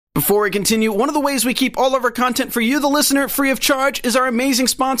Before we continue, one of the ways we keep all of our content for you, the listener, free of charge is our amazing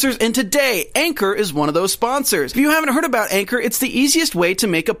sponsors, and today, Anchor is one of those sponsors. If you haven't heard about Anchor, it's the easiest way to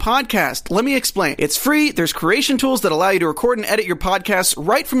make a podcast. Let me explain. It's free, there's creation tools that allow you to record and edit your podcasts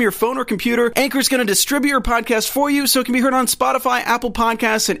right from your phone or computer. Anchor is going to distribute your podcast for you so it can be heard on Spotify, Apple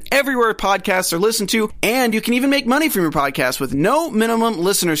Podcasts, and everywhere podcasts are listened to, and you can even make money from your podcast with no minimum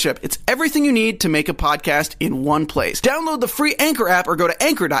listenership. It's everything you need to make a podcast in one place. Download the free Anchor app or go to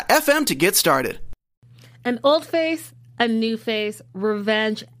anchor.fm to get started. An old face, a new face,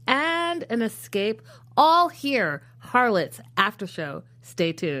 revenge, and an escape, all here. Harlots After Show.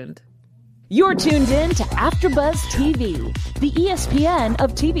 Stay tuned. You're tuned in to AfterBuzz TV, the ESPN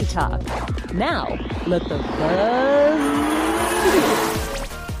of TV talk. Now, let the buzz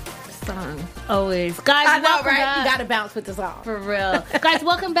Song. Always. Guys, I know, welcome right? back. You gotta bounce with the song. For real. Guys,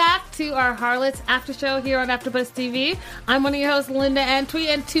 welcome back to our Harlots After Show here on AfterBuzz TV. I'm one of your hosts, Linda Antwi,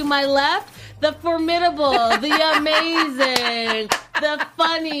 and to my left, the formidable, the amazing, the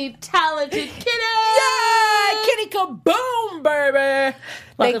funny, talented Kitty! Yeah! Kitty kaboom, baby!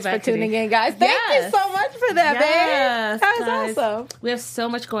 Welcome Thanks for back, tuning Kitty. in, guys. Thank you so much for that, Yes, babe. That guys. was awesome. We have so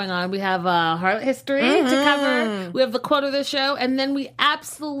much going on. We have Harlot history to cover. We have the quote of the show. And then we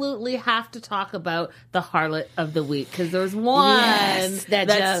absolutely have to talk about the Harlot of the Week. Because there's one that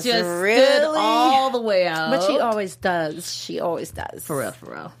that's just stood really all the way out. But she always does. She always does. For real,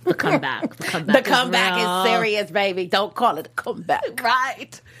 for real. The comeback. The comeback is serious, baby. Don't call it a comeback.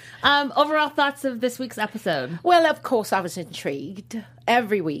 Right. Overall thoughts of this week's episode? Well, of course, I was intrigued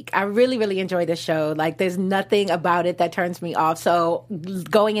every week. I really, really enjoy this show. Like, there's nothing about it that turns me off. So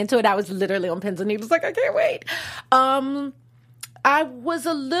going into it, I was literally on pins and needles, like, I can't wait. I was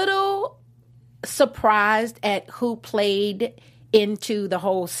a little surprised at who played into the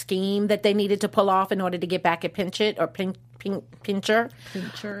whole scheme that they needed to pull off in order to get back at Pinchot or Pincher,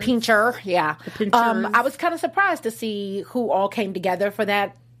 yeah. I was kind of surprised to see who all came together for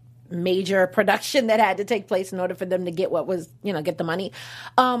that major production that had to take place in order for them to get what was, get the money.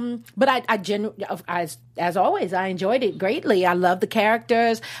 But as always, I enjoyed it greatly. I love the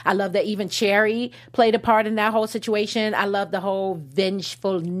characters. I love that even Cherry played a part in that whole situation. I love the whole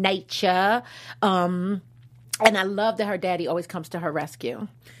vengeful nature. And I love that her daddy always comes to her rescue.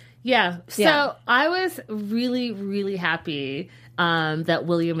 Yeah. So I was really, really happy that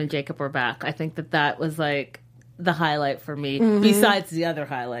William and Jacob were back. I think that was like the highlight for me, besides the other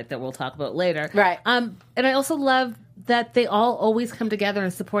highlight that we'll talk about later. Right. And I also love that they all always come together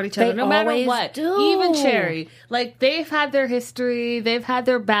and support each other, They no matter always what. do. Even Cherry. Like, they've had their history, they've had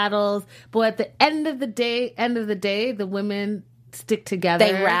their battles, but at the end of the day, the women stick together.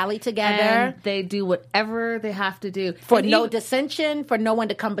 They rally together. And they do whatever they have to do. For and no dissension, for no one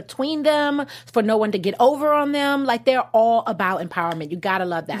to come between them, for no one to get over on them. Like, they're all about empowerment. You gotta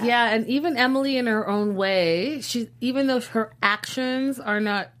love that. Yeah, and even Emily in her own way, even though her actions are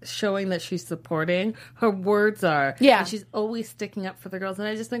not showing that she's supporting, her words are. Yeah. And she's always sticking up for the girls, and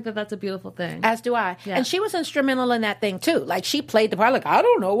I just think that that's a beautiful thing. As do I. Yeah. And she was instrumental in that thing, too. Like, she played the part, like, I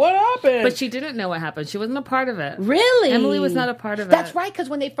don't know what happened. But she didn't know what happened. She wasn't a part of it. Really? Emily was not a part of it. That's right, because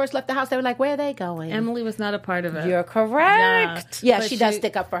when they first left the house, they were like, where are they going? Emily was not a part of it. You're correct. Yeah, But she does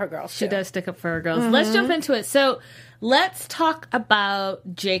stick up for her girls, She too. does stick up for her girls. Let's jump into it. So let's talk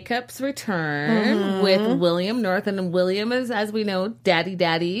about Jacob's return with William North. And William is, as we know,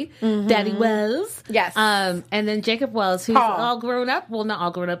 Daddy Wells. Yes. And then Jacob Wells, who's all grown up. Well, not all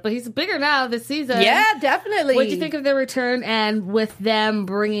grown up, but he's bigger now this season. Yeah, definitely. What do you think of their return and with them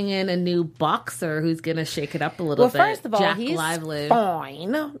bringing in a new boxer who's going to shake it up a little bit? Well, first of all, Jack he's Lively.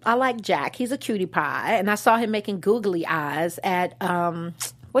 fine. I like Jack. He's a cutie pie. And I saw him making googly eyes at,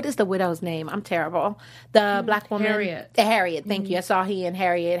 what is the widow's name? I'm terrible. The black woman. Harriet. Harriet, thank you. I saw he and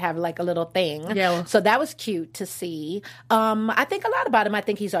Harriet have like a little thing. Yeah. Well, so that was cute to see. I think a lot about him. I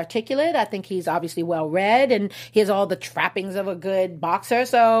think he's articulate. I think he's obviously well read and he has all the trappings of a good boxer.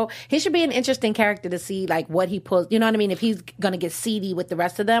 So he should be an interesting character to see like what he pulls. You know what I mean? If he's going to get seedy with the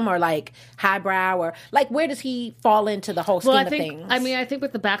rest of them or like highbrow or like where does he fall into the whole scheme of things? I think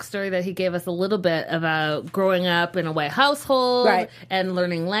with the backstory that he gave us a little bit about growing up in a white household and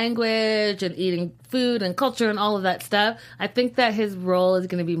learning language and eating food and culture and all of that stuff, I think that his role is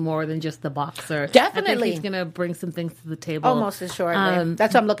going to be more than just the boxer. Definitely. I think he's going to bring some things to the table. Almost assuredly.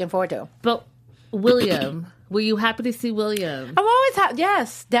 That's what I'm looking forward to. But William, were you happy to see William? I'm always happy.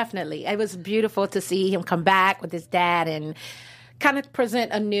 Yes, definitely. It was beautiful to see him come back with his dad and kind of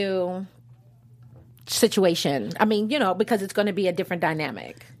present a new situation. I mean, because it's going to be a different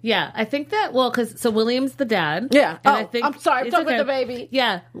dynamic. Yeah, I think that, so William's the dad. Yeah. And I think I'm sorry. I'm talking okay. about the baby.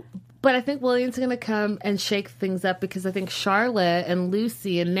 Yeah. But I think William's going to come and shake things up because I think Charlotte and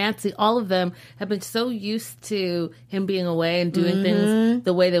Lucy and Nancy, all of them have been so used to him being away and doing things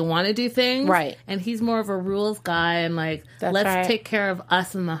the way they want to do things. Right. And he's more of a rules guy and like, That's let's right. take care of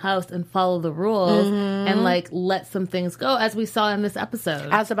us in the house and follow the rules and like let some things go, as we saw in this episode.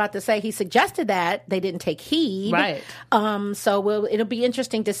 I was about to say he suggested that they didn't take heed. Right. So it'll be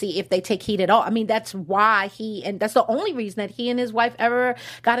interesting to see if they take heed at all. I mean, that's why and that's the only reason that he and his wife ever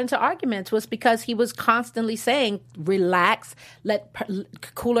got into arguments, was because he was constantly saying, relax, let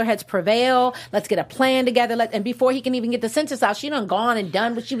cooler heads prevail, let's get a plan together. And before he can even get the sentence out, she done gone and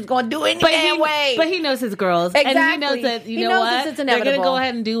done what she was going to do any damn way. But he knows his girls. Exactly. And he knows that, you He know knows what? it's They're going to inevitable. go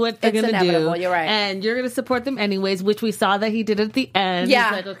ahead and do what they're It's going to do. inevitable. You're right. And you're going to support them anyways, which we saw that he did at the end.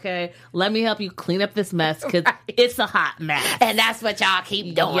 Yeah. He's like, okay, let me help you clean up this mess because Right. it's a hot mess. And that's what y'all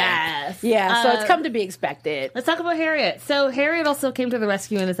keep doing. Yes. Yeah, so it's come to be expected. Let's talk about Harriet. So Harriet also came to the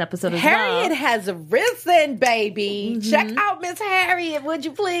rescue in this episode as Harriet well. has risen, baby. Check out Miss Harriet, would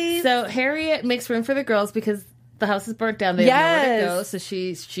you please? So Harriet makes room for the girls because the house is burnt down. They have nowhere to go. Yes. So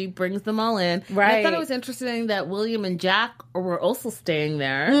she brings them all in. And Right. I thought it was interesting that William and Jack were also staying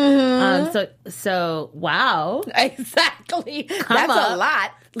there. So wow. Exactly. That's up. a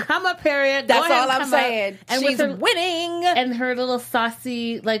lot. Come up, Harriet. Go That's ahead all and I'm come saying. up. And She's with her, winning. and her little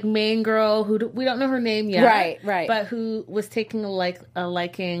saucy, like, main girl who we don't know her name yet. Right. But who was taking a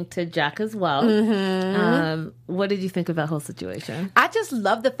liking to Jack as well. What did you think of that whole situation? I just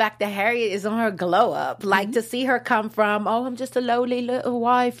love the fact that Harriet is on her glow up. Like to see her come from, I'm just a lowly little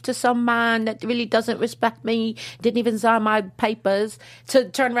wife to some man that really doesn't respect me, didn't even sign my papers, to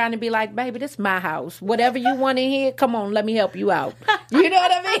turn around and be like, baby, this is my house. Whatever you want in here, come on, let me help you out. You know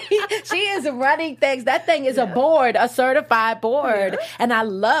what I mean? She is running things. That thing is a board, a certified board. Yeah. And I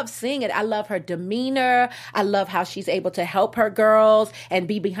love seeing it. I love her demeanor. I love how she's able to help her girls and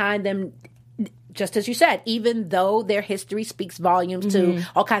be behind them. Just as you said, even though their history speaks volumes to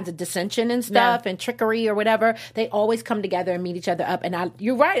all kinds of dissension and stuff and trickery or whatever, they always come together and meet each other up. And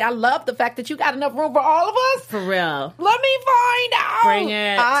you're right. I love the fact that you got enough room for all of us. For real. Let me find out. Bring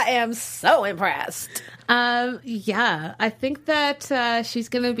it. I am so impressed. Yeah, I think that she's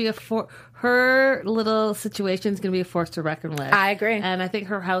going to be her little situation is going to be a force to reckon with. I agree. And I think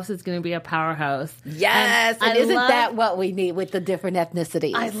her house is going to be a powerhouse. Yes. And isn't that what we need with the different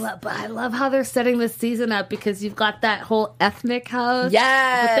ethnicities? I love how they're setting this season up because you've got that whole ethnic house.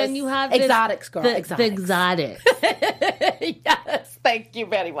 Yes. But then you have exotics, girl. The exotics. Yes. Thank you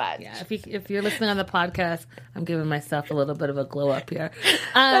very much. Yeah. If you're listening on the podcast, I'm giving myself a little bit of a glow up here.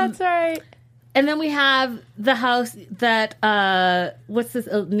 That's right. And then we have the house that, what's this,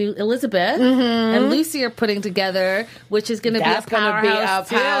 new Elizabeth and Lucy are putting together, which is going to be a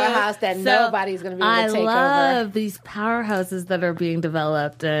powerhouse that nobody's going to be able to take over. I love these powerhouses that are being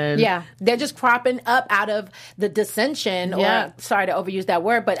developed. And yeah, they're just cropping up out of the dissension, or sorry to overuse that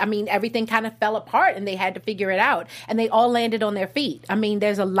word, but I mean, everything kind of fell apart and they had to figure it out. And they all landed on their feet. I mean,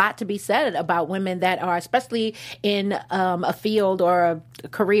 there's a lot to be said about women that are, especially in a field or a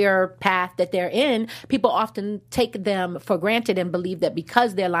career path that they're in. People often take them for granted and believe that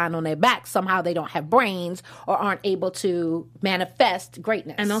because they're lying on their back, somehow they don't have brains or aren't able to manifest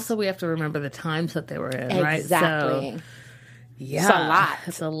greatness. And also we have to remember the times that they were in, right? Exactly. So, yeah. It's a lot.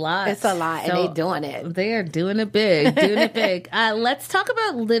 It's a lot. It's a lot, and they're doing it. They are doing it big, let's talk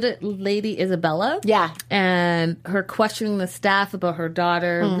about Lady Isabella. Yeah. And her questioning the staff about her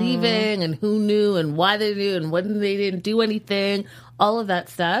daughter leaving and who knew and why they knew and when they didn't do anything, all of that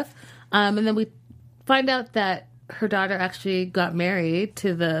stuff. And then we find out that her daughter actually got married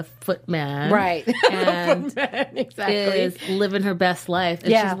to the footman. Right. And exactly. is living her best life.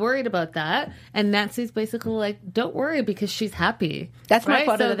 And she's worried about that. And Nancy's basically like, don't worry because she's happy. That's my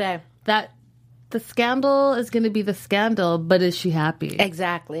quote of the day. That the scandal is going to be the scandal, but is she happy?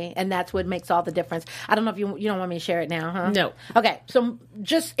 Exactly. And that's what makes all the difference. I don't know if you don't want me to share it now, huh? No. Okay. So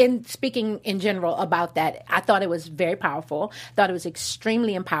just in speaking in general about that, I thought it was very powerful. Thought it was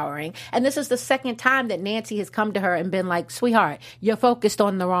extremely empowering. And this is the second time that Nancy has come to her and been like, sweetheart, you're focused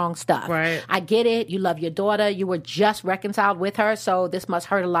on the wrong stuff. Right. I get it. You love your daughter. You were just reconciled with her. So this must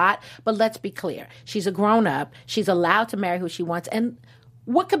hurt a lot. But let's be clear. She's a grown up. She's allowed to marry who she wants. And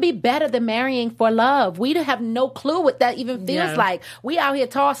what could be better than marrying for love? We have no clue what that even feels like. We out here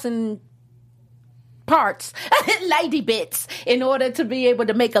tossing parts, lady bits, in order to be able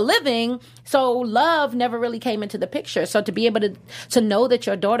to make a living. So love never really came into the picture. So to be able to know that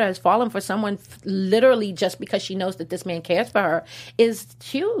your daughter has fallen for someone literally just because she knows that this man cares for her is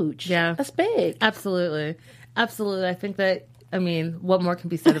huge. Yeah. That's big. Absolutely. I think that I mean, what more can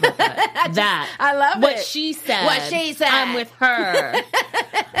be said about that? I love what it. she said. What she said. I'm with her.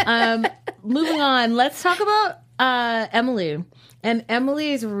 Moving on, let's talk about Emily. And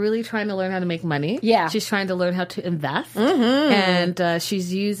Emily is really trying to learn how to make money. Yeah. She's trying to learn how to invest. And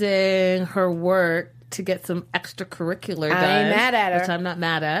she's using her work to get some extracurricular done. I ain't mad at her. Which I'm not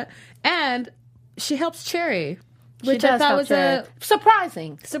mad at. And she helps Cherry. Which She I does thought help was Cherry. a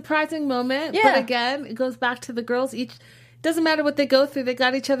surprising moment. Yeah. But again, it goes back to the girls. Doesn't matter what they go through, they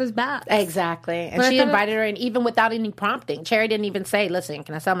got each other's back. Exactly. And But I she thought invited her in even without any prompting. Cherry didn't even say, listen,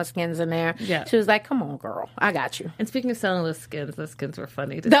 can I sell my skins in there? Yeah. She was like, come on, girl. I got you. And speaking of selling those skins were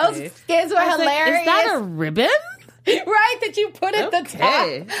funny to Those see. skins were I was like, hilarious. is that a ribbon? Right, that you put at the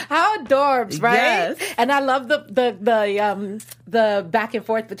Okay. top. How adorbs, right? Yes. And I love the back and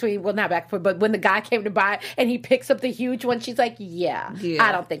forth between, well, not back and forth, but when the guy came to buy it and he picks up the huge one, she's like, yeah.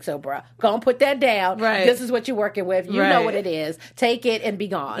 I don't think so, bro. Go and put that down. Right. This is what you're working with. You know Right. what it is. Take it and be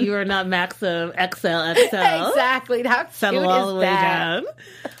gone. You are not Maxim XL. Exactly. How cute Settle all is the way that?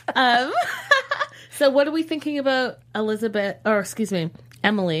 down. So what are we thinking about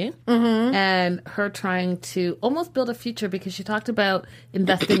Emily, and her trying to almost build a future because she talked about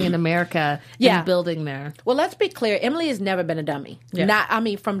investing in America and building there. Well, let's be clear. Emily has never been a dummy.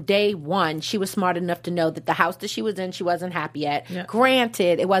 Yeah. From day one, she was smart enough to know that the house that she was in, she wasn't happy at. Yeah.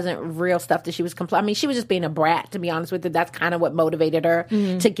 Granted, it wasn't real stuff that she was she was just being a brat, to be honest with you. That's kind of what motivated her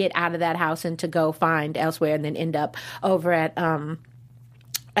to get out of that house and to go find elsewhere and then end up over at I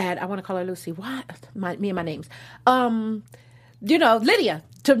want to call her Lucy. What? Me and my names. Lydia,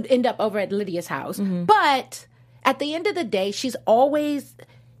 to end up over at Lydia's house. But at the end of the day, she's always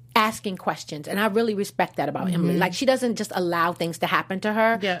asking questions. And I really respect that about Emily. Like, she doesn't just allow things to happen to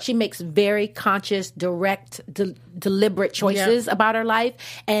her. Yeah. She makes very conscious, direct, deliberate choices about her life.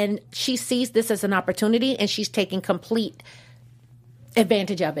 And she sees this as an opportunity, and she's taking complete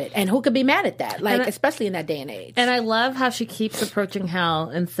advantage of it. And who could be mad at that? Like, especially in that day and age. And I love how she keeps approaching Hal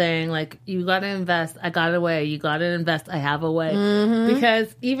and saying, like, you got to invest. I got a way. You got to invest. I have a way.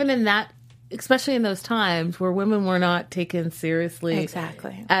 Because even in that, especially in those times where women were not taken seriously.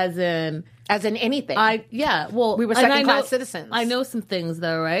 Exactly. As in anything. We were second-class citizens. I know some things,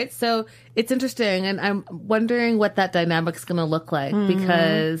 though, right? So it's interesting, and I'm wondering what that dynamic's going to look like,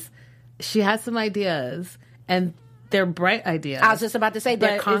 because she has some ideas, and they're bright ideas. I was just about to say,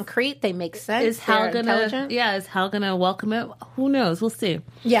 they're But concrete, they make sense, Is Hal intelligent. is Hal gonna welcome it? Who knows? We'll see.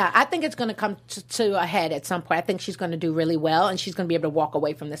 Yeah, I think it's going to come to a head at some point. I think she's going to do really well, and she's going to be able to walk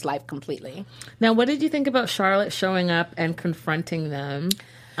away from this life completely. Now, what did you think about Charlotte showing up and confronting them?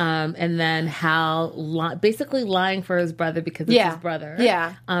 And then Hal basically lying for his brother because it's his brother.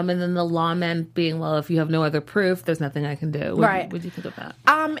 Yeah. And then the lawman being, well, if you have no other proof, there's nothing I can do. What did you think of that?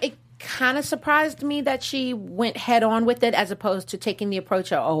 It kind of surprised me that she went head on with it as opposed to taking the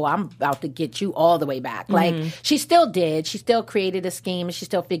approach of, oh, I'm about to get you all the way back. Like, she still did. She still created a scheme and she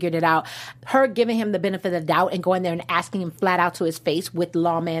still figured it out. Her giving him the benefit of the doubt and going there and asking him flat out to his face with the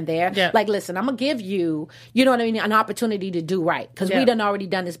lawman there. Yeah. Like, listen, I'm going to give you, you know what I mean, an opportunity to do right. Because we done already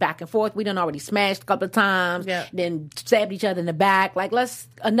done this back and forth. We done already smashed a couple of times. Yeah. Then stabbed each other in the back. Like,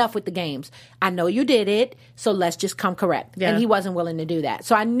 enough with the games. I know you did it, so let's just come correct. Yeah. And he wasn't willing to do that.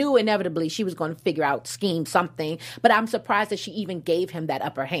 So I knew inevitably she was going to figure out, scheme something. But I'm surprised that she even gave him that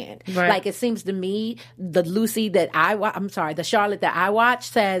upper hand. Right. Like, it seems to me, the Charlotte that I watch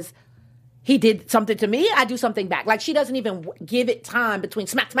says, he did something to me, I do something back. Like, she doesn't even give it time between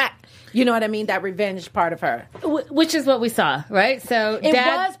smack. You know what I mean? That revenge part of her. Which is what we saw, right? So It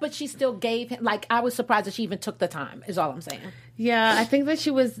was, but she still gave him, like, I was surprised that she even took the time, is all I'm saying. Yeah, I think that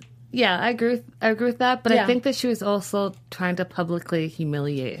she was. Yeah, I agree with that. But I think that she was also trying to publicly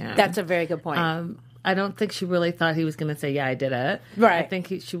humiliate him. That's a very good point. I don't think she really thought he was going to say, yeah, I did it. Right. I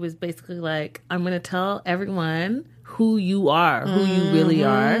think she was basically like, I'm going to tell everyone who you are, who you really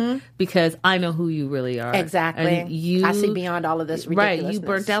are, because I know who you really are. Exactly. I see beyond all of this ridiculousness. Right. You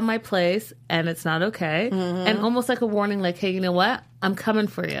burnt down my place, and it's not okay. And almost like a warning, like, hey, you know what? I'm coming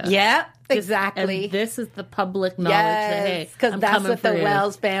for you. Yeah. Exactly. And this is the public knowledge that, hey, because that's coming what for the you.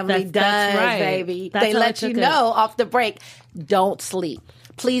 Wells family does, that's right. baby. That's they how let I you took know it. off the break, don't sleep.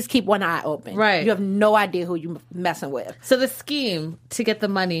 Please keep one eye open. Right. You have no idea who you're messing with. So the scheme to get the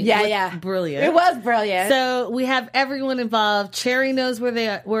money was brilliant. It was brilliant. So we have everyone involved. Cherry knows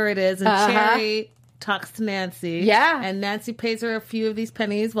where it is, and Cherry talks to Nancy. Yeah. And Nancy pays her a few of these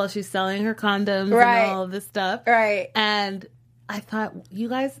pennies while she's selling her condoms Right. and all of this stuff. Right. And I thought, you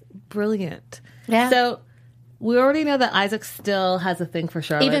guys, brilliant. Yeah. So we already know that Isaac still has a thing for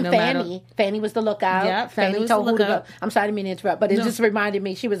Charlotte. Even Fanny. Fanny was the lookout. Yeah, Fanny was told the who to lookout. go. I'm sorry to mean to interrupt, but it just reminded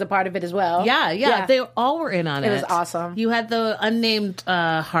me she was a part of it as well. Yeah. They all were in on it. It was awesome. You had the unnamed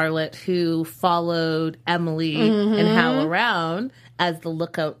harlot who followed Emily and Hal around as the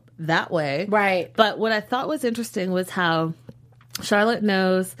lookout that way. Right. But what I thought was interesting was how Charlotte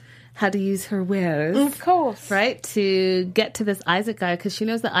knows how to use her wares. Of course. Right? To get to this Isaac guy, because she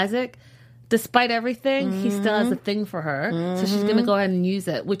knows that Isaac, despite everything, he still has a thing for her. So she's going to go ahead and use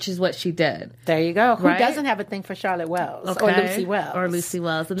it, which is what she did. There you go. Who Right? doesn't have a thing for Charlotte Wells or Lucy Wells? Or Lucy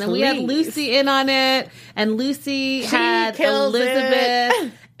Wells. And then we had Please. Lucy in on it. And Lucy had kills Elizabeth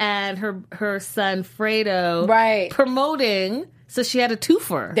it. and her son Fredo Right. promoting. So she had a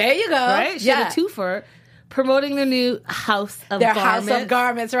twofer. There you go. Right? She Yeah. had a twofer promoting their new house of Their garments. house of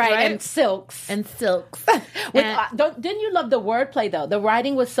garments, right? And silks. And silks. With, And- didn't you love the wordplay though? The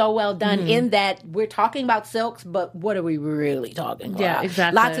writing was so well done in that we're talking about silks, but what are we really talking about? Yeah,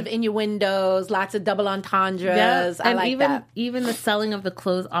 exactly. Lots of innuendos, lots of double entendres. Yeah, I and like even that. even the selling of the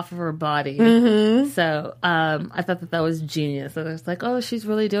clothes off of her body. So I thought that was genius. And I was like, oh, she's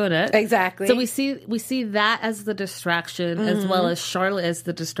really doing it. Exactly. So we see that as the distraction, as well as Charlotte as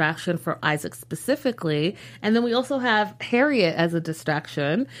the distraction for Isaac specifically, and then we also have Harriet as a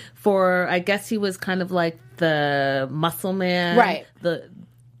distraction for. I guess he was kind of like the muscle man, Right.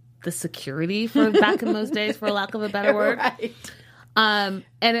 The security for back in those days, for lack of a better word. Right. And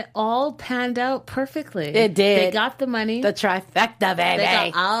it all panned out perfectly. It did. They got the money. The trifecta, baby. They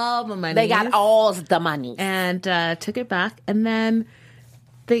got all the money. They got all the money. and took it back. And then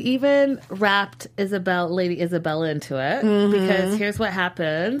they even wrapped Lady Isabella into it, because here's what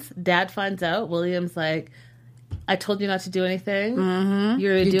happens. Dad finds out. William's like, I told you not to do anything.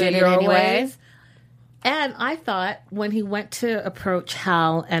 You're You doing did it it your anyway. ways. And I thought when he went to approach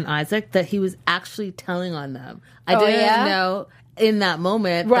Hal and Isaac that he was actually telling on them. I Oh, didn't yeah? know in that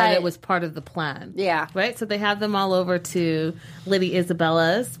moment that Right. it was part of the plan. Yeah. Right? So they have them all over to Lady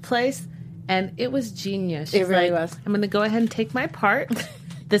Isabella's place, and it was genius. She's really like, was. I'm going to go ahead and take my part,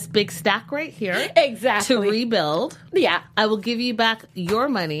 this big stack right here, Exactly. to rebuild. Yeah. I will give you back your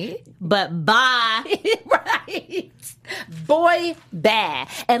money, but bye. Right. Boy, bad.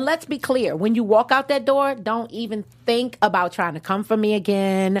 And let's be clear, when you walk out that door, don't even think about trying to come for me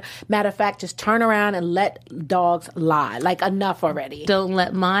again. Matter of fact, just turn around and let dogs lie. Like, enough already. Don't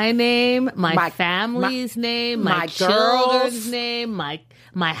let my name, my My- family's name, my my children's girls. name,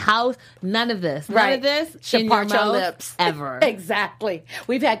 my house, none of this. None Right. of this Should in part your your mouth lips. ever. Exactly.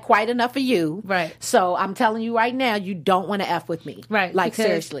 We've had quite enough of you. Right. So I'm telling you right now, you don't want to F with me. Right. Like, because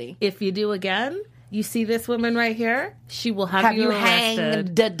seriously. if you do again, you see this woman right here, she will have you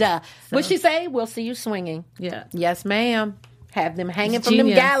arrested. hanged. What'd she say? We'll see you swinging. Yeah. Yes, ma'am. Have them hanging It's from them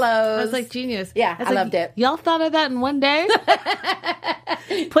genius. gallows. I was like, genius. Yeah, was I loved it. Y'all thought of that in one day?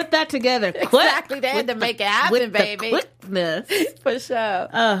 Put that together quick. Exactly. They had to make it happen, with baby. The quickness. For sure.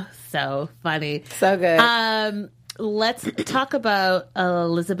 Oh, so funny. So good. Let's talk about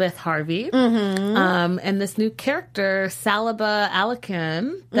Elizabeth Harvey and this new character, Salaba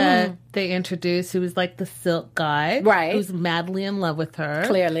Alakan, that they introduced, who was like the silk guy. Right. Who's madly in love with her.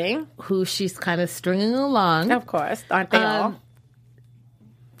 Clearly. Who she's kind of stringing along. Of course. Aren't they all?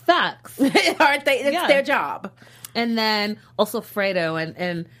 Facts. Aren't they? It's Yeah. their job. And then also Fredo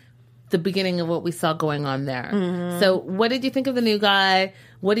and the beginning of what we saw going on there. So what did you think of the new guy?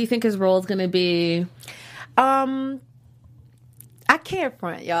 What do you think his role is going to be? I can't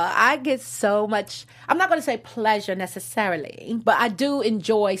front, y'all. I get so much, I'm not going to say pleasure necessarily, but I do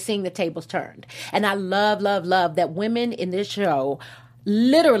enjoy seeing the tables turned. And I love, love, love that women in this show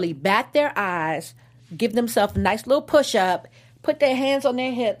literally bat their eyes, give themselves a nice little push up, put their hands on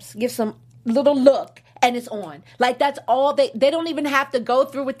their hips, give some little look, and it's on. Like, that's all they don't even have to go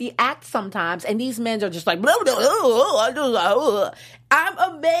through with the act sometimes. And these men are just like, blah, blah, blah, blah, blah. I'm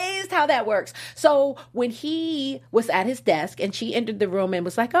amazed how that works. So when he was at his desk and she entered the room and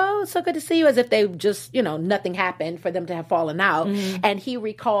was like, oh, it's so good to see you, as if they just, nothing happened for them to have fallen out. And he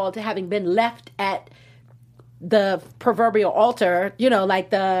recalled having been left at the proverbial altar,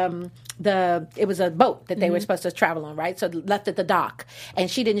 like it was a boat that they were supposed to travel on, right? So left at the dock,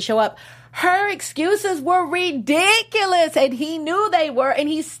 and she didn't show up. Her excuses were ridiculous, and he knew they were, and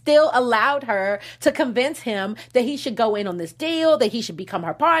he still allowed her to convince him that he should go in on this deal, that he should become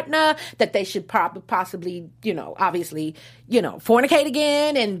her partner, that they should possibly, obviously, fornicate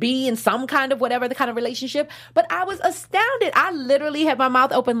again and be in some kind of whatever the kind of relationship. But I was astounded. I literally had my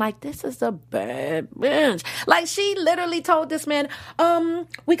mouth open like, this is a bad bitch. Like, she literally told this man,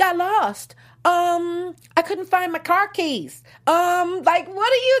 we got lost. I couldn't find my car keys. Like,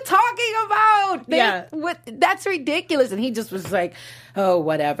 what are you talking about? That's ridiculous. And he just was like, oh,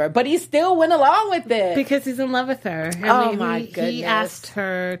 whatever. But he still went along with it. Because he's in love with her. My goodness. He asked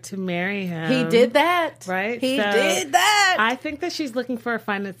her to marry him. He did that. Right? He did that. I think that she's looking for a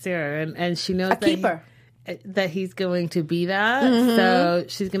financier, and she knows that he's going to be that. Mm-hmm. So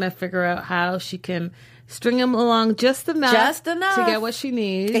she's going to figure out how she can string him along just enough to get what she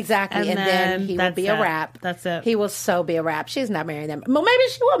needs. Exactly. And then he will be a wrap. That's it. He will so be a wrap. She's not marrying him. Well, maybe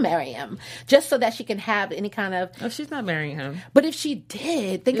she will marry him just so that she can have any kind of... Oh, she's not marrying him. But if she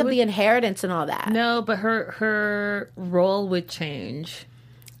did, think of the inheritance and all that. No, but her role would change.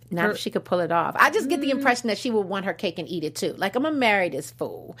 Not if she could pull it off. I just get the impression that she would want her cake and eat it too. Like, I'm going to marry this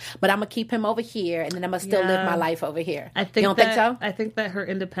fool, but I'm going to keep him over here, and then I'm going to still live my life over here. You don't think so? I think that her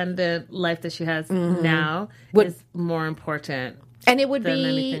independent life that she has now is more important and it would than be,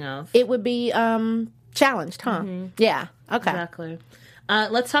 anything else. It would be challenged, huh? Mm-hmm. Yeah. Okay. Exactly.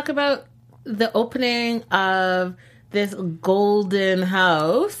 Let's talk about the opening of this golden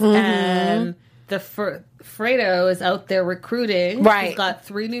house and the Fredo is out there recruiting. Right. He's got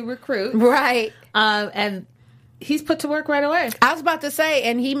 3 new recruits. Right. And he's put to work right away. I was about to say,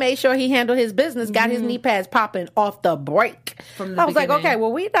 and he made sure he handled his business, got his knee pads popping off the break. I was like, okay,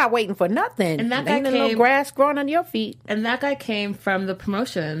 well, we're not waiting for nothing. And that guy ain't no grass growing on your feet. And that guy came from the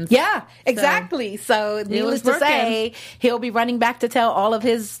promotions. Yeah, exactly. So needless to say, he'll be running back to tell all of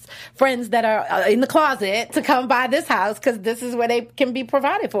his friends that are in the closet to come by this house because this is where they can be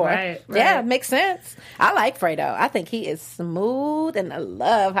provided for. Right. Yeah, it makes sense. I like Fredo. I think he is smooth, and I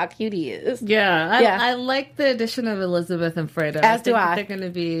love how cute he is. Yeah, I like the addition of Elizabeth and Fredo. As do I. They're going to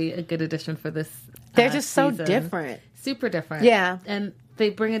be a good addition for this. They're just so season. different. Super different. Yeah. And they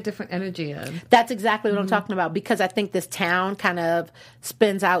bring a different energy in. That's exactly what I'm talking about, because I think this town kind of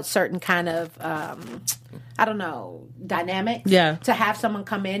spins out certain kind of, I don't know, dynamics. Yeah. To have someone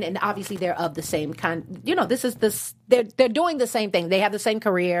come in, and obviously they're of the same kind. You know, they're doing the same thing. They have the same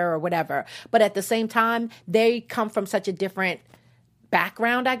career or whatever. But at the same time, they come from such a different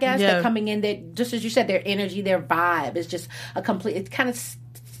background, I guess. Yeah. They're coming in, they just as you said, their energy, their vibe is just a complete, it's kind of,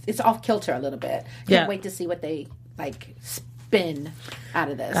 it's off kilter a little bit. Can't wait to see what they like spin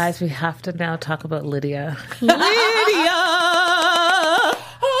out of this. Guys, we have to now talk about Lydia.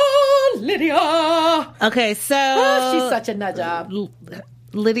 Oh, Lydia. Okay, so she's such a nut job.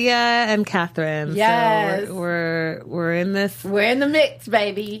 Lydia and Catherine. Yes. So we're in this. We're in the mix,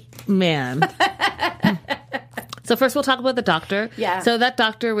 baby. Man. So first we'll talk about the doctor. Yeah. So that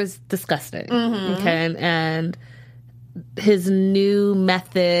doctor was disgusting. Mm-hmm. Okay. And his new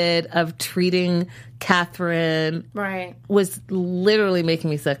method of treating Catherine was literally making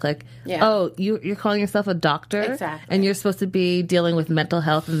me sick. Like, oh, you're calling yourself a doctor? Exactly. And you're supposed to be dealing with mental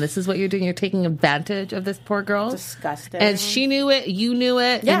health, and this is what you're doing. You're taking advantage of this poor girl. Disgusting. And she knew it, you knew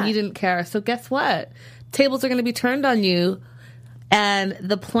it, and you didn't care. So guess what? Tables are going to be turned on you, and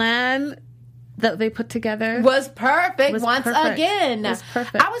the plan that they put together was perfect again. It was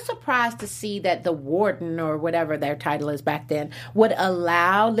perfect. I was surprised to see that the warden, or whatever their title is back then, would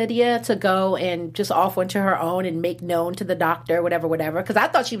allow Lydia to go and just off onto her own and make known to the doctor, whatever. Because I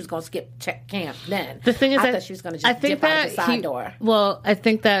thought she was going to skip camp then. The thing is, I thought she was going to just dip out the side door. Well, I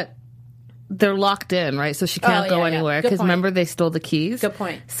think that they're locked in, right? So she can't go anywhere. Because remember, they stole the keys. Good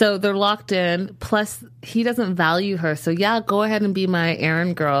point. So they're locked in. Plus, he doesn't value her. So go ahead and be my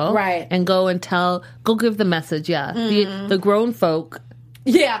errand girl. Right. And go give the message. Yeah. Mm-hmm. The grown folk.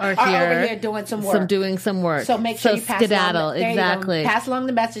 Are over here doing some work. Doing some work. So make sure you pass skedaddle. Along Exactly. Pass along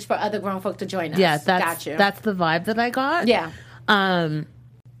the message for other grown folk to join us. Yeah, that's the vibe that I got. Yeah.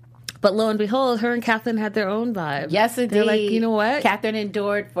 But lo and behold, her and Catherine had their own vibe. Yes, indeed. They're like, you know what? Catherine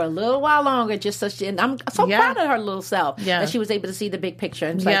endured for a little while longer, just so and I'm so proud of her little self that she was able to see the big picture.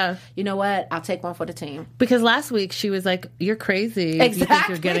 And like, you know what? I'll take one for the team. Because last week she was like, "You're crazy. Exactly. You think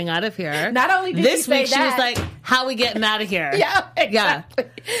you're getting out of here." Not only did this she say week, she was like, "How we getting out of here?" Yeah, exactly.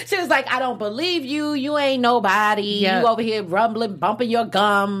 Yeah. She was like, "I don't believe you. You ain't nobody. You over here rumbling, bumping your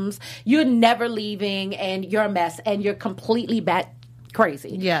gums. You're never leaving, and you're a mess, and you're completely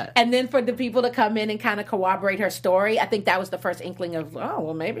crazy." Yeah. And then for the people to come in and kind of corroborate her story, I think that was the first inkling of, oh,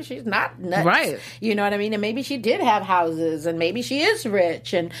 well, maybe she's not nuts. Right. You know what I mean? And maybe she did have houses, and maybe she is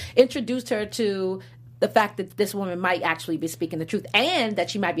rich, and introduced her to the fact that this woman might actually be speaking the truth, and that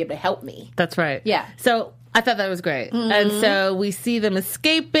she might be able to help me. That's right. Yeah. So I thought that was great. Mm-hmm. And so we see them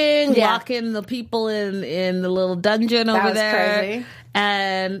escaping, locking the people in the little dungeon over there. Crazy.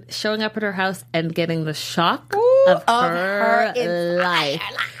 And showing up at her house and getting the shock of her life.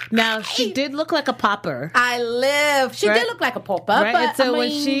 Now, she did look like a pauper. I live. She did look like a pauper. Right? But, And so I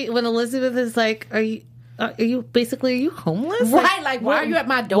mean, when Elizabeth is like, are you homeless? Right, like, why are you at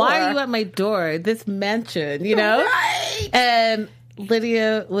my door? Why are you at my door? This mansion, you know? Right. And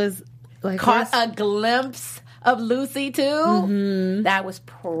Lydia was like, Caught a glimpse of Lucy, too. Mm-hmm. That was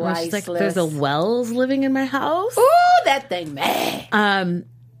priceless. She's like, there's a Wells living in my house. Ooh, that thing, man.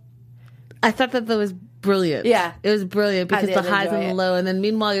 I thought that was brilliant. Yeah. It was brilliant because the highs and the it. low. And then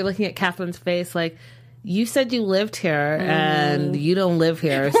meanwhile, you're looking at Catherine's face like, you said you lived here and you don't live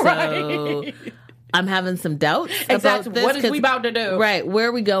here. So Right. I'm having some doubts Exactly. about this. What is we about to do? Right. Where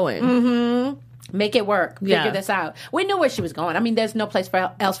are we going? Mm-hmm. Make it work. Yeah. Figure this out. We knew where she was going. I mean, there's no place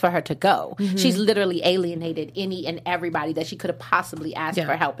else for her to go. Mm-hmm. She's literally alienated any and everybody that she could have possibly asked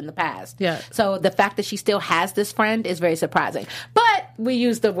for help in the past. Yeah. So the fact that she still has this friend is very surprising. But we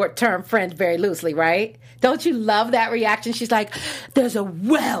use the term friend very loosely, right? Don't you love that reaction? She's like, there's a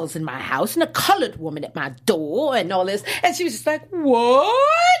Wells in my house and a colored woman at my door and all this. And she was just like,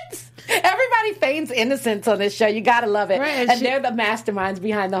 what? Everybody feigns innocence on this show. You gotta love it. Right, and they're the masterminds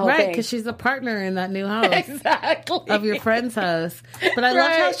behind the whole thing. Right, because she's a partner in that new house. Exactly. Of your friend's house. But I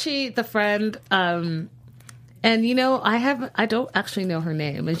love how the friend, and you know, I don't actually know her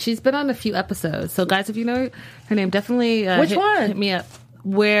name, and she's been on a few episodes. So guys, if you know her name, definitely hit me up.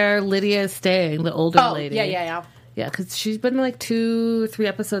 Where Lydia is staying, the older lady. Yeah, because she's been like 2-3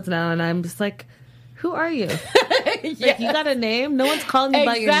 episodes now, and I'm just like, who are you? Like, you got a name? No one's calling you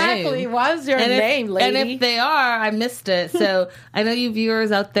by your name. Exactly. What's your name, lady? And if they are, I missed it. So I know you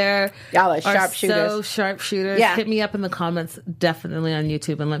viewers out there y'all are sharpshooters. So sharpshooters. Yeah. Hit me up in the comments, definitely on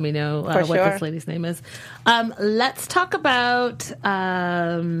YouTube, and let me know what this lady's name is. Let's talk about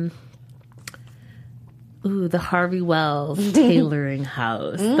the Harvey Wells tailoring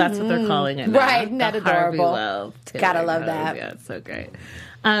house. That's what they're calling it now. Right, isn't that adorable? Harvey Wells Gotta love house. that. Yeah, it's so great.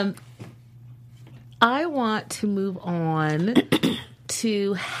 I want to move on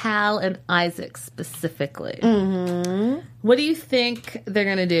to Hal and Isaac specifically. Mm-hmm. What do you think they're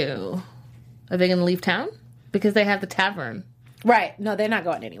going to do? Are they going to leave town? Because they have the tavern. Right. No, they're not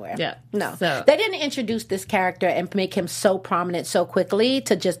going anywhere. Yeah. No. So. They didn't introduce this character and make him so prominent so quickly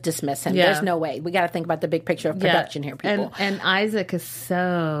to just dismiss him. Yeah. There's no way. We got to think about the big picture of production here, people. And Isaac is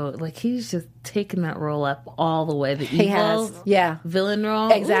so, like, he's just taken that role up all the way. The evil villain role.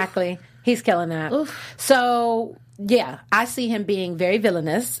 Exactly. Oof. He's killing that. Oof. So, yeah, I see him being very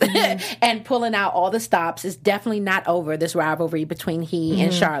villainous and pulling out all the stops. It's definitely not over, this rivalry between he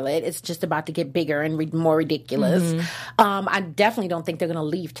and Charlotte. It's just about to get bigger and more ridiculous. I definitely don't think they're going to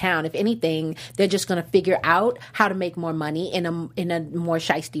leave town. If anything, they're just going to figure out how to make more money in a more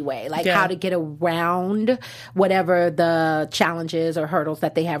shiesty way, like how to get around whatever the challenges or hurdles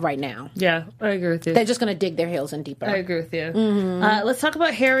that they have right now. Yeah, I agree with you. They're just going to dig their heels in deeper. I agree with you. Let's talk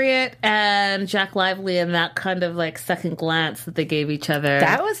about Harriet and Jack Lively and that kind of like second glance that they gave each other.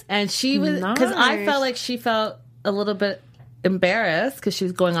 That was she was because I felt like she felt a little bit embarrassed because she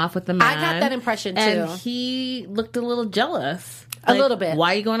was going off with the man. I got that impression too. And he looked a little jealous. A little bit.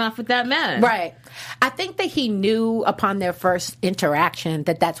 Why are you going off with that man? Right. I think that he knew upon their first interaction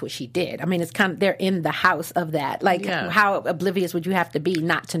that that's what she did. I mean, it's kind of, they're in the house of that. Like, how oblivious would you have to be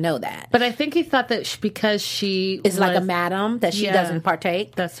not to know that? But I think he thought that because she is like a madam, that she doesn't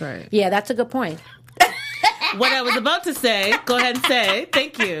partake. That's right. Yeah, that's a good point. What I was about to say, go ahead and say.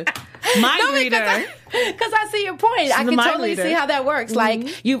 Thank you. Mind reader. Because I see your point. I can totally see how that works.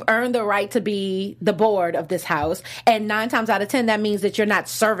 Like, you've earned the right to be the board of this house. And 9 times out of 10, that means that you're not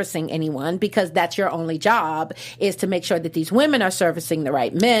servicing anyone because that's your only job is to make sure that these women are servicing the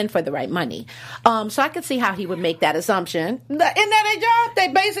right men for the right money. So I could see how he would make that assumption. Isn't that a job?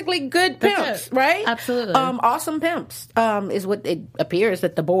 They're basically good pimps, right? Absolutely. Awesome pimps is what it appears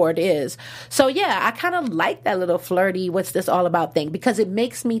that the board is. So, yeah, I kind of like that little flirty, what's this all about thing because it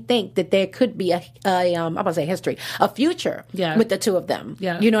makes me think that there could be I'm about to say history, a future with the two of them.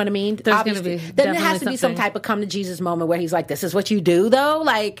 Yeah. You know what I mean? There's going to be then there has to be some type of come to Jesus moment where he's like, this is what you do though?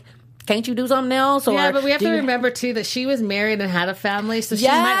 Like, can't you do something else? Or but we have to remember too that she was married and had a family, so she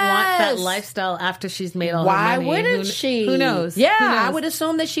might want that lifestyle after she's made all her money. Why wouldn't she? Who knows? Yeah, who knows? I would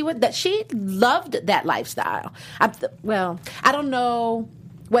assume that she would. That she loved that lifestyle. I don't know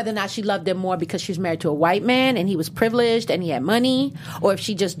whether or not she loved him more because she was married to a white man and he was privileged and he had money, or if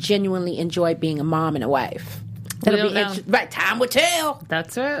she just genuinely enjoyed being a mom and a wife. That'll be interesting. Right, time will tell.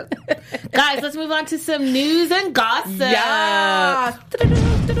 That's right. Guys, let's move on to some news and gossip. Yeah.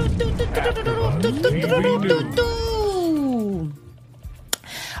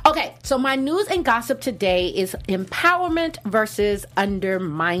 Okay, so my news and gossip today is empowerment versus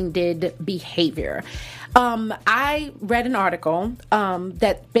undermined behavior. I read an article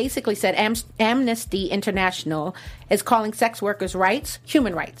that basically said Amnesty International is calling sex workers' rights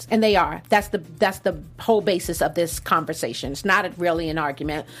human rights, and they are. That's the whole basis of this conversation. It's not really an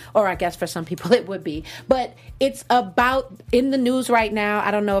argument, or I guess for some people it would be, but it's about in the news right now.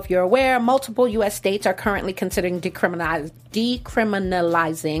 I don't know if you're aware, multiple U.S. states are currently considering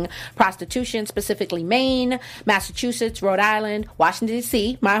decriminalizing prostitution, specifically Maine, Massachusetts, Rhode Island, Washington,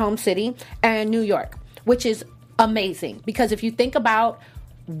 D.C., my home city, and New York, which is amazing because if you think about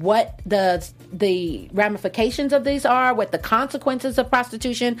what the ramifications of these are, what the consequences of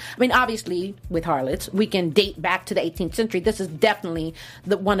prostitution. I mean, obviously, with harlots, we can date back to the 18th century. This is definitely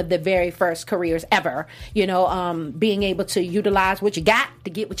one of the very first careers ever. Being able to utilize what you got to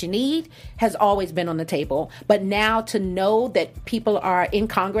get what you need has always been on the table. But now to know that people are in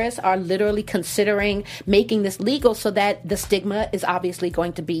Congress are literally considering making this legal so that the stigma is obviously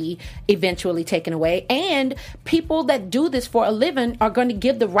going to be eventually taken away. And people that do this for a living are going to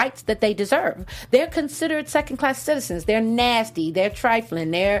give the rights that they deserve. They're considered second-class citizens. They're nasty. They're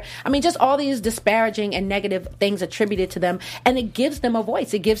trifling. Just all these disparaging and negative things attributed to them. And it gives them a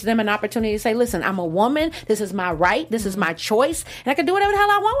voice. It gives them an opportunity to say, listen, I'm a woman. This is my right. This is my choice. And I can do whatever the hell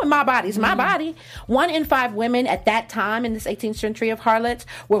I want with my body. It's my body. 1 in 5 women at that time in this 18th century of harlots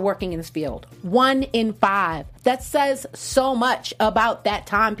were working in this field. 1 in 5. That says so much about that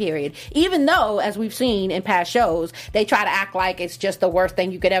time period. Even though, as we've seen in past shows, they try to act like it's just the worst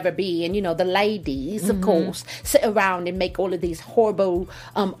thing you could ever be. And, the ladies, of course, sit around and make all of these horrible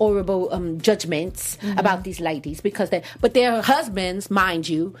judgments about these ladies but their husbands, mind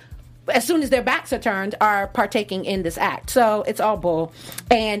you, as soon as their backs are turned, are partaking in this act. So it's all bull.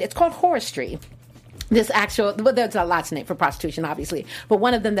 And it's called horristry. There's a lot's name for prostitution, obviously. But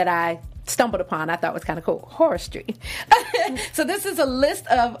one of them that I stumbled upon, I thought was kind of cool. Horristry. So this is a list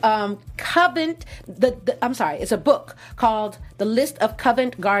of it's a book called The List of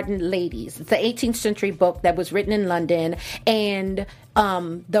Covent Garden Ladies. It's an 18th century book that was written in London, and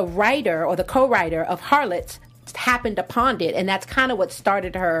the writer or the co-writer of Harlots happened upon it, and that's kind of what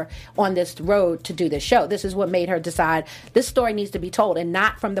started her on this road to do this show. This is what made her decide this story needs to be told, and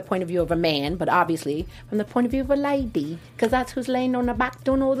not from the point of view of a man, but obviously from the point of view of a lady, because that's who's laying on the back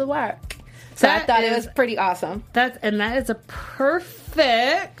doing all the work. So I thought it was pretty awesome. That is a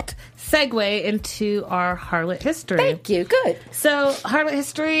perfect segue into our harlot history. Thank you. Good. So harlot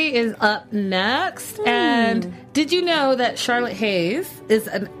history is up next. And did you know that Charlotte Hayes is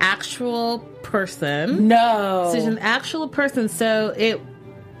an actual person? No. So she's an actual person. So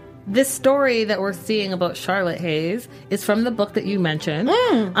this story that we're seeing about Charlotte Hayes is from the book that you mentioned.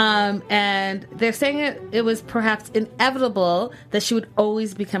 And they're saying it was perhaps inevitable that she would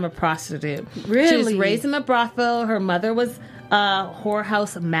always become a prostitute. Really? She was raised in a brothel. Her mother was a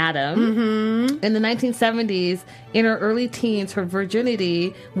whorehouse madam. In the 1970s, in her early teens, her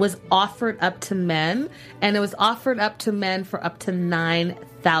virginity was offered up to men, and it was offered up to men for up to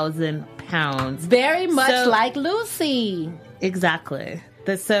 £9,000. Very much like Lucy. Exactly.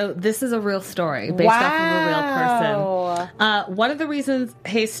 So this is a real story based off of a real person. One of the reasons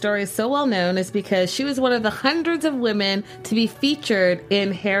Hayes' story is so well known is because she was one of the hundreds of women to be featured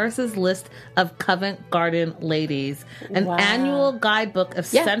in Harris's list of Covent Garden ladies, an annual guidebook of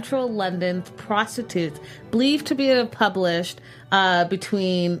central London's prostitutes, believed to be published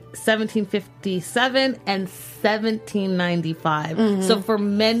between 1757 and 1795. So for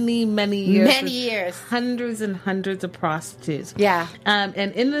many years, hundreds and hundreds of prostitutes.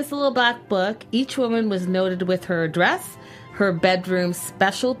 And in this little black book, each woman was noted with her address, her bedroom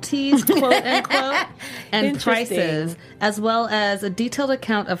specialties, quote unquote, and prices, as well as a detailed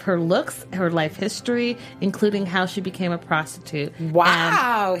account of her looks, her life history, including how she became a prostitute.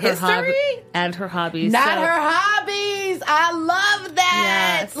 Wow, history? And her hobbies. Not her hobbies. I love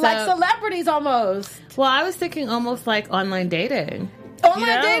that. Yeah, like celebrities almost. Well, I was thinking almost like online dating.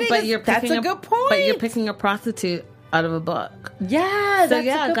 Dating, but that's a good point. But you're picking a prostitute out of a book. Yeah, that's a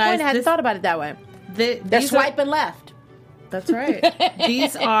good point. I hadn't thought about it that way. They're swiping left. That's right.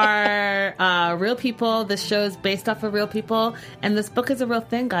 These are real people. This show is based off of real people. And this book is a real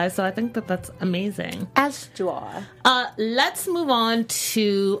thing, guys. So I think that's amazing. As you are. Let's move on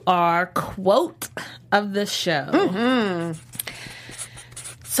to our quote of the show.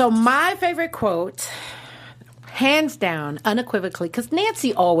 So my favorite quote, hands down, unequivocally, because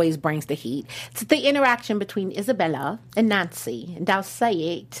Nancy always brings the heat. It's the interaction between Isabella and Nancy. And I'll say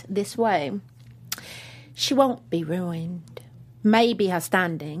it this way. She won't be ruined. Maybe her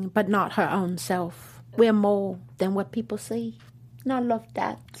standing, but not her own self. We're more than what people see. And I love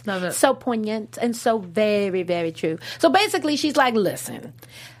that. Love it. So poignant and so very, very true. So basically, she's like, listen,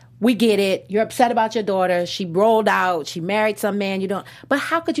 we get it. You're upset about your daughter. She rolled out. She married some man you don't. But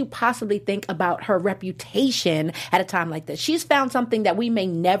how could you possibly think about her reputation at a time like this? She's found something that we may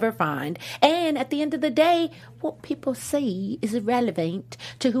never find. And at the end of the day, what people say is irrelevant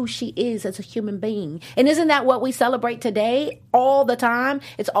to who she is as a human being. And isn't that what we celebrate today all the time?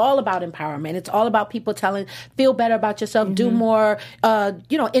 It's all about empowerment. It's all about people feel better about yourself, do more,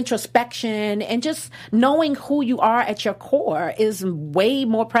 introspection, and just knowing who you are at your core is way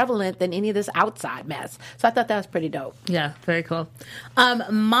more prevalent than any of this outside mess. So I thought that was pretty dope. Yeah, very cool.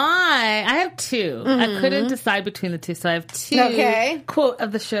 I have two. I couldn't decide between the two, so I have two quote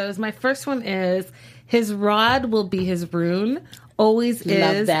of the shows. My first one is, his rod will be his rune. Always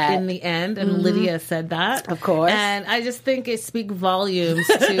is in the end. And Lydia said that. Of course. And I just think it speaks volumes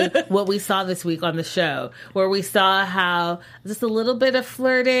to what we saw this week on the show, where we saw how just a little bit of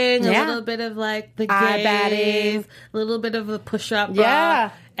flirting, a little bit of like the gaze, a little bit of the push-up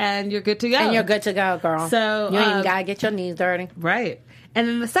bra, and you're good to go. And you're good to go, girl. So you ain't even got to get your knees dirty. Right. And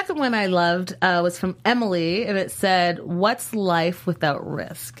then the second one I loved was from Emily, and it said, "What's life without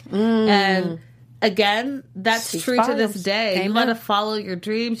risk?" And again, that's true to this day. Amen. You got to follow your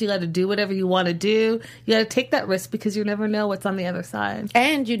dreams. You got to do whatever you want to do. You got to take that risk because you never know what's on the other side.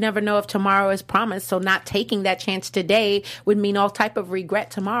 And you never know if tomorrow is promised. So not taking that chance today would mean all type of regret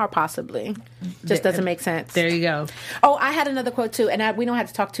tomorrow, possibly. Just doesn't make sense. There you go. Oh, I had another quote too, and we don't have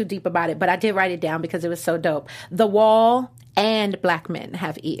to talk too deep about it, but I did write it down because it was so dope. The wall and black men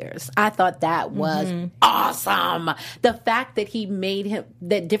have ears. I thought that was awesome. The fact that he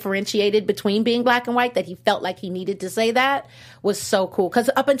that differentiated between being black and white, that he felt like he needed to say that, was so cool. Because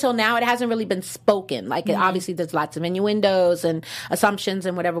up until now, it hasn't really been spoken. Like, obviously, there's lots of innuendos and assumptions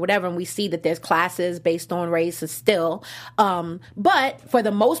and whatever. And we see that there's classes based on race still. But for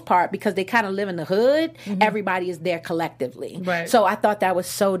the most part, because they kind of live in the hood, everybody is there collectively. Right. So I thought that was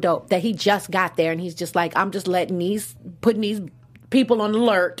so dope that he just got there and he's just like, I'm just putting these people on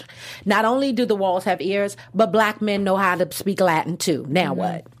alert. Not only do the walls have ears, but black men know how to speak Latin too. Now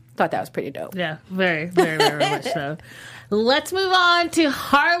what? Thought that was pretty dope. Yeah, very, very, very much so. Let's move on to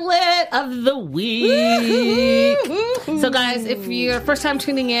Harlot of the Week. So guys, if you're first time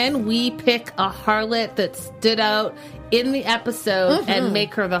tuning in, we pick a harlot that stood out in the episode and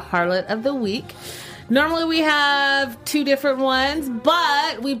make her the Harlot of the Week. Normally we have two different ones,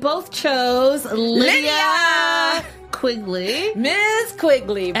 but we both chose Lydia Quigley. Miss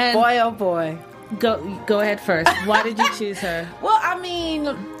Quigley. And boy, oh boy. Go ahead first. Why did you choose her? Well, I mean,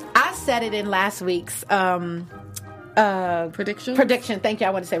 I said it in last week's prediction. Thank you. I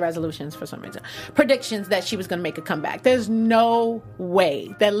want to say resolutions for some reason. Predictions that she was going to make a comeback. There's no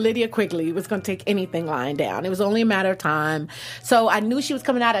way that Lydia Quigley was going to take anything lying down. It was only a matter of time. So I knew she was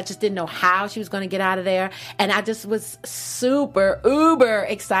coming out. I just didn't know how she was going to get out of there. And I just was super, uber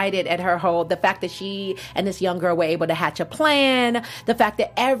excited at the fact that she and this young girl were able to hatch a plan. The fact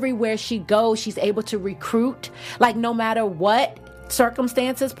that everywhere she goes, she's able to recruit. Like, no matter what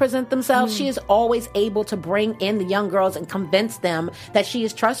circumstances present themselves, she is always able to bring in the young girls and convince them that she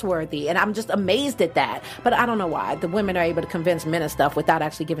is trustworthy. And I'm just amazed at that. But I don't know why. The women are able to convince men of stuff without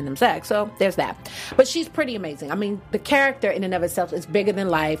actually giving them sex. So there's that. But she's pretty amazing. I mean, the character in and of itself is bigger than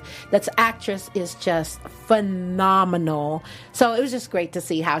life. That actress is just phenomenal. So it was just great to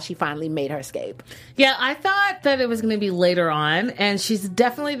see how she finally made her escape. Yeah, I thought that it was going to be later on. And she's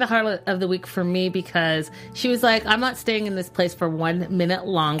definitely the Harlot of the Week for me because she was like, I'm not staying in this place for 1 minute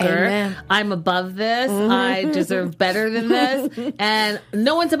longer. Amen. I'm above this. I deserve better than this. And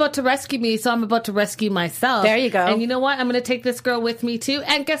no one's about to rescue me, so I'm about to rescue myself. There you go. And you know what? I'm going to take this girl with me too.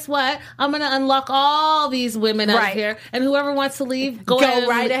 And guess what? I'm going to unlock all these women out here. And whoever wants to leave, go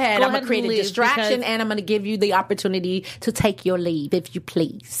right ahead. I'm going to create a because distraction and I'm going to give you the opportunity to take your leave, if you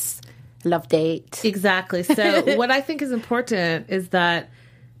please. Love date. Exactly. So what I think is important is that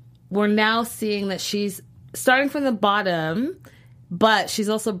we're now seeing that she's starting from the bottom, but she's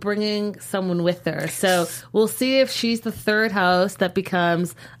also bringing someone with her. So we'll see if she's the third house that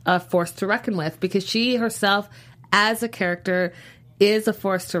becomes a force to reckon with, because she herself, as a character, is a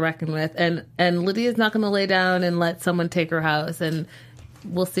force to reckon with. And Lydia's not going to lay down and let someone take her house. And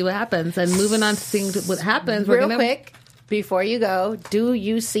we'll see what happens. And moving on to seeing what happens. Real quick, before you go, do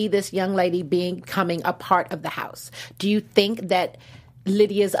you see this young lady becoming a part of the house? Do you think that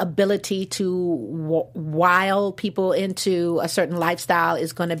Lydia's ability to wile people into a certain lifestyle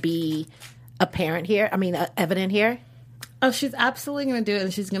is going to be apparent here? I mean, evident here? Oh, she's absolutely going to do it,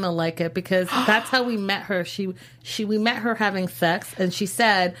 and she's going to like it because that's how we met her. We met her having sex, and she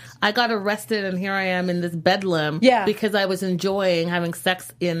said, "I got arrested, and here I am in this bedlam because I was enjoying having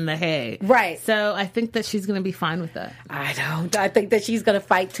sex in the hay." Right. So I think that she's going to be fine with that. I don't. I think that she's going to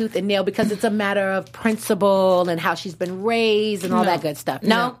fight tooth and nail because it's a matter of principle and how she's been raised and all that good stuff.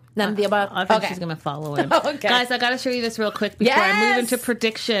 No? None of the above? I think she's going to follow him. Okay. Guys, I got to show you this real quick before I move into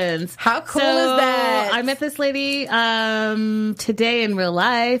predictions. How cool is that? I met this lady today in real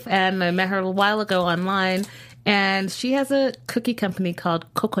life, and I met her a while ago online. And she has a cookie company called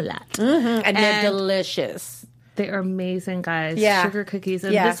Cocolat. Mm-hmm. And they're delicious. They are amazing, guys. Yeah. Sugar cookies.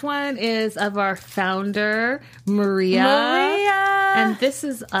 And this one is of our founder, Maria. And this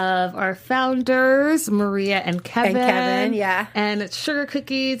is of our founders, Maria and Kevin. And it's sugar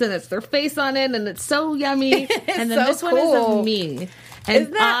cookies, and it's their face on it, and it's so yummy. And then so this one is of me. And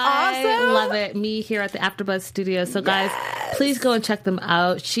isn't that awesome? I love it. Me here at the AfterBuzz Studio. So, guys, please go and check them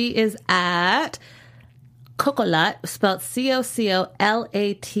out. She is at Cocolat, spelled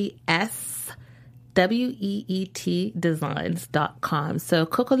COCOLATS. WEET designs.com. So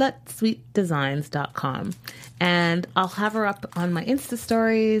cocolatsweetdesigns.com. And I'll have her up on my Insta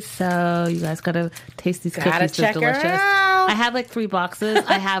stories. So you guys got to taste these cookies. They're delicious. I have like 3 boxes.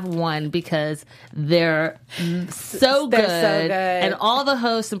 I have one because they're so good. And all the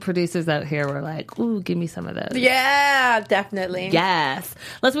hosts and producers out here were like, ooh, give me some of those. Yeah, definitely. Yes.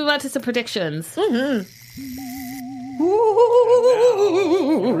 Let's move on to some predictions. Mm-hmm.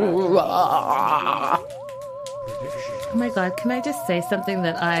 Oh my God, can I just say something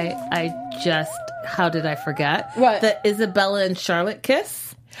that I just, how did I forget? What? The Isabella and Charlotte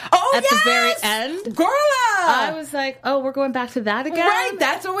kiss. Oh, at the very end. Girl! I was like, oh, we're going back to that again? Right,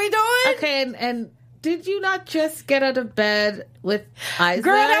 that's what we're doing? Okay, and did you not just get out of bed with Isaac?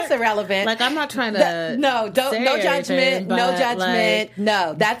 Girl, that's irrelevant. Like, I'm not trying to no judgment. Like,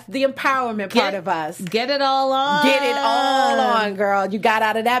 no, that's the empowerment part of us. Get it all on. Get it all on, girl. You got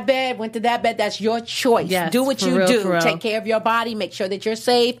out of that bed, went to that bed. That's your choice. Yes, do what you real, do. Take care of your body. Make sure that you're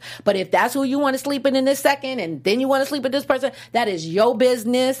safe. But if that's who you want to sleep in this second, and then you want to sleep with this person, that is your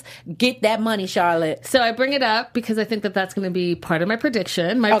business. Get that money, Charlotte. So I bring it up because I think that that's going to be part of my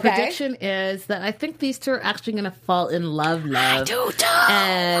prediction. My prediction is that I think these two are actually going to fall in love. I do too.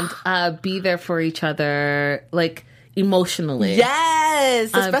 And be there for each other, like, emotionally.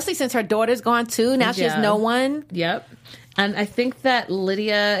 Yes. Especially since her daughter's gone too. Now she has no one. Yep. And I think that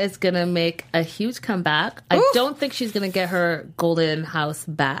Lydia is going to make a huge comeback. Oof. I don't think she's going to get her golden house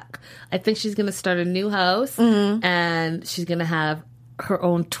back. I think she's going to start a new house, and she's going to have her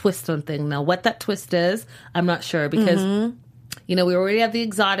own twist on things. Now, what that twist is, I'm not sure because, you know, we already have the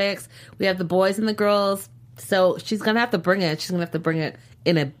exotics. We have the boys and the girls. So she's going to have to bring it. She's going to have to bring it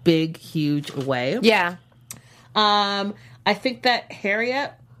in a big, huge way. Yeah. I think that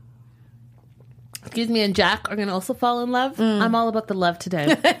Harriet, and Jack are going to also fall in love. I'm all about the love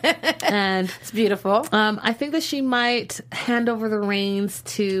today. And it's beautiful. I think that she might hand over the reins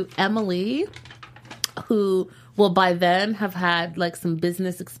to Emily, who will by then have had like some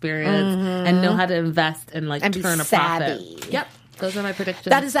business experience and know how to invest and like turn a profit. Yep. Those are my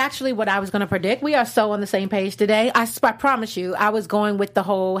predictions. That is actually what I was going to predict. We are so on the same page today. I promise you, I was going with the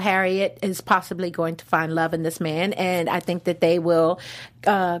whole Harriet is possibly going to find love in this man. And I think that they will,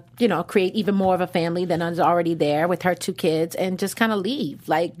 create even more of a family than is already there with her 2 kids and just kind of leave,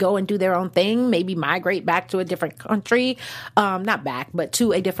 like go and do their own thing, maybe migrate back to a different country. Not back, but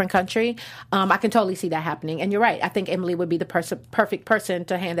to a different country. I can totally see that happening. And you're right. I think Emily would be the perfect person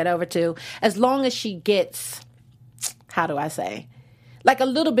to hand that over to, as long as she gets, how do I say, like a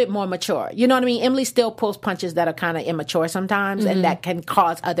little bit more mature. You know what I mean? Emily still pulls punches that are kind of immature sometimes, and that can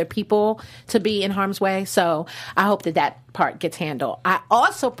cause other people to be in harm's way. So I hope that part gets handled. I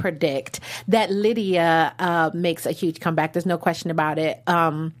also predict that Lydia makes a huge comeback. There's no question about it.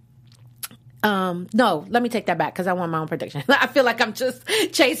 No, let me take that back because I want my own prediction. I feel like I'm just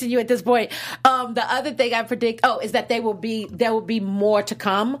chasing you at this point. The other thing I predict, is that there will be more to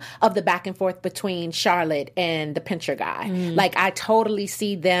come of the back and forth between Charlotte and the Pincher guy. Like I totally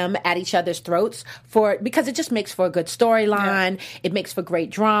see them at each other's throats because it just makes for a good storyline. Yeah. It makes for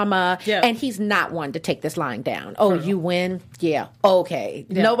great drama. Yeah. And he's not one to take this lying down. Oh, you win? Yeah. Okay.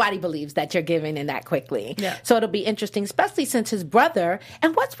 Yeah. Nobody believes that you're giving in that quickly. Yeah. So it'll be interesting, especially since his brother,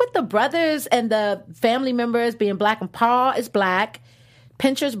 and what's with the brothers and the family members being black, and Paul is black.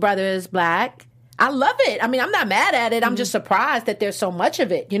 Pincher's brother is black. I love it. I mean, I'm not mad at it. I'm just surprised that there's so much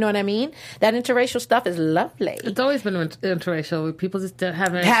of it. You know what I mean? That interracial stuff is lovely. It's always been interracial. People just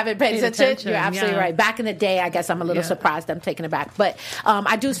haven't paid attention. You're absolutely right. Back in the day, I guess I'm a little surprised. I'm taken aback. But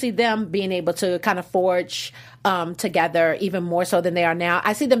I do see them being able to kind of forge together even more so than they are now.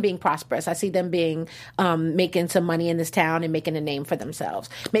 I see them being prosperous. I see them being making some money in this town and making a name for themselves.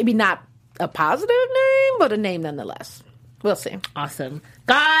 Maybe not a positive name, but a name nonetheless. We'll see. Awesome.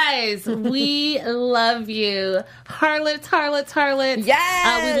 Guys, we love you. Harlots.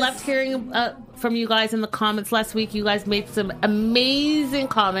 Yes! We loved hearing from you guys in the comments last week. You guys made some amazing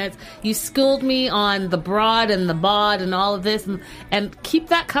comments. You schooled me on the broad and the bod and all of this. And keep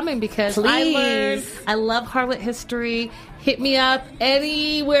that coming because I love harlot history. Hit me up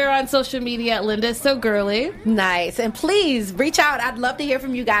anywhere on social media at Linda So Girly. Nice. And please reach out. I'd love to hear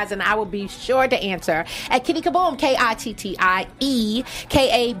from you guys, and I will be sure to answer at Kitty Kaboom, KITTIE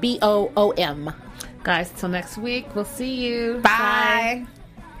KABOOM. Guys, till next week. We'll see you. Bye.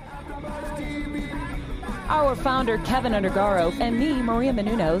 Our founder, Kevin Undergaro, and me, Maria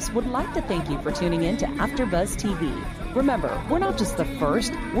Menounos, would like to thank you for tuning in to AfterBuzz TV. Remember, we're not just the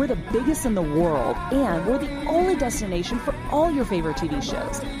first, we're the biggest in the world, and we're the only destination for all your favorite TV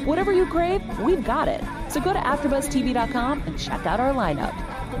shows. Whatever you crave, we've got it. So go to AfterBuzzTV.com and check out our lineup.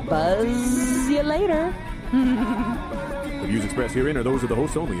 Buzz you later. The views expressed herein are those of the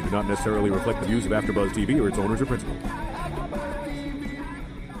hosts only and do not necessarily reflect the views of AfterBuzz TV or its owners or principals.